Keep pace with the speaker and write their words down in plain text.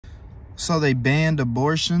So they banned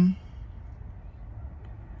abortion.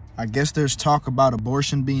 I guess there's talk about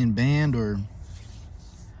abortion being banned, or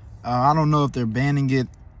I don't know if they're banning it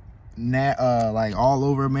like all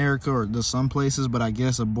over America or just some places, but I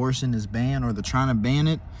guess abortion is banned, or they're trying to ban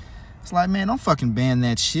it. It's like, man, don't fucking ban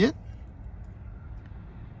that shit.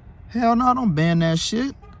 Hell no, don't ban that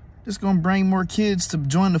shit. It's gonna bring more kids to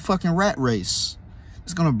join the fucking rat race.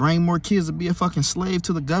 It's gonna bring more kids to be a fucking slave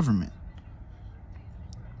to the government.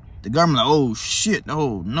 The government, like, oh shit,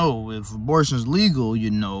 oh no, if abortion's legal,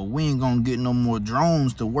 you know, we ain't gonna get no more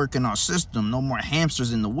drones to work in our system, no more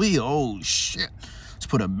hamsters in the wheel. Oh shit, let's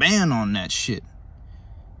put a ban on that shit.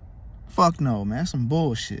 Fuck no, man, that's some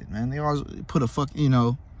bullshit, man. They always put a fuck, you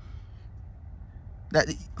know, that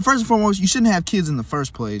first and foremost, you shouldn't have kids in the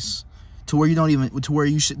first place, to where you don't even, to where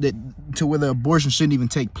you should, to where the abortion shouldn't even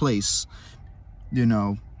take place, you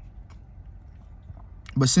know.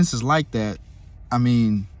 But since it's like that, I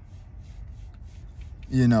mean,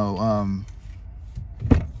 you know,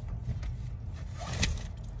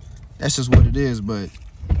 that's just what it is, but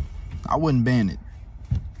I wouldn't ban it.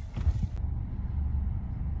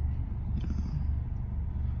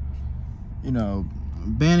 You know,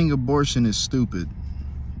 banning abortion is stupid,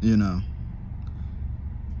 you know.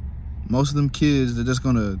 Most of them kids, they're just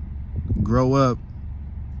gonna grow up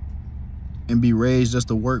and be raised just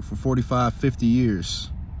to work for 45, 50 years,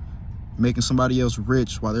 making somebody else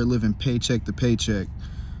rich while they're living paycheck to paycheck.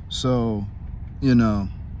 So, you know,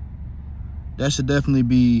 that should definitely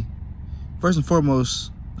be, first and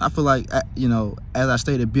foremost, I feel like, you know, as I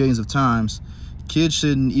stated billions of times, kids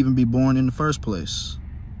shouldn't even be born in the first place.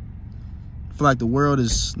 I feel like the world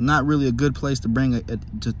is not really a good place to bring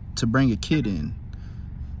a kid in.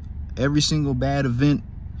 Every single bad event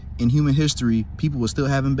in human history, people were still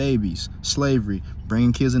having babies. Slavery,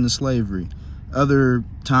 bringing kids into slavery. Other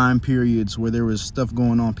time periods where there was stuff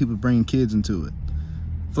going on, people bringing kids into it.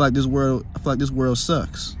 I feel like this world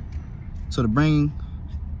sucks. So to bring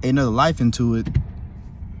another life into it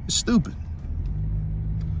is stupid.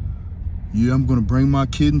 Yeah, I'm gonna bring my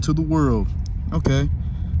kid into the world. Okay.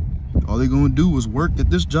 All they're gonna do is work at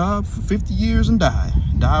this job for 50 years and die.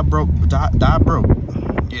 Die broke.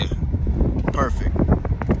 Yeah. Perfect.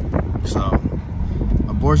 So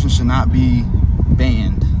abortion should not be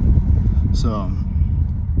banned. So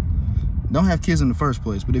don't have kids in the first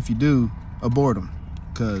place, but if you do, abort them,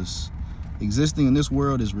 because existing in this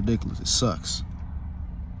world is ridiculous. It sucks.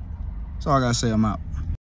 That's all I gotta say. I'm out.